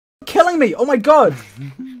killing me? Oh my god.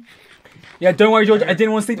 Yeah, don't worry, George. I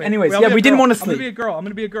didn't want to sleep anyways. Yeah, we didn't want to sleep. I'm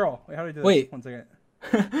gonna be a girl. Wait, how do I do this? Wait. 1 second.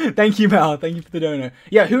 Thank you, Mal. Thank you for the donor.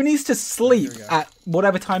 Yeah, who needs to sleep at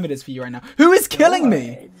whatever time it is for you right now? Who is killing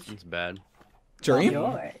me? It's bad. Dream?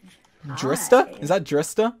 George. Drista? Hi. Is that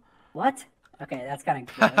Drista? What? Okay, that's kind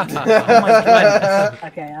of good. Oh my god.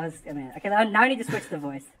 Okay, okay, now I need to switch the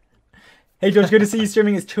voice. Hey George, good to see you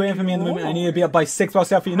streaming. It's 2 AM for me in the moment. I need to be up by 6 while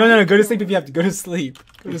for you. No, go to sleep if you have to. Go to sleep.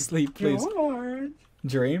 Go to sleep, please. George.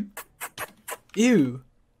 Dream? Ew.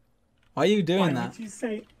 Why are you doing that? Why did you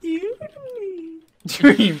say ew to me?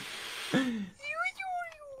 Dream.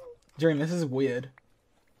 Dream, this is weird.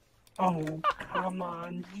 Oh, come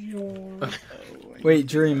on, George. Wait,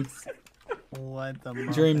 Dream. What the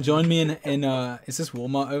Dream, join me in is this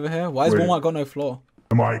Walmart over here? Why has Walmart got no floor?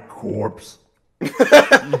 Am I corpse?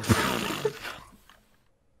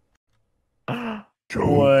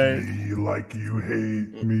 Joke me like you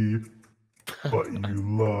hate me, but you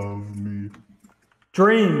love me.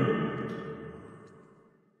 Dream.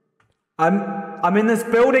 I'm in this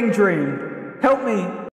building, Dream. Help me.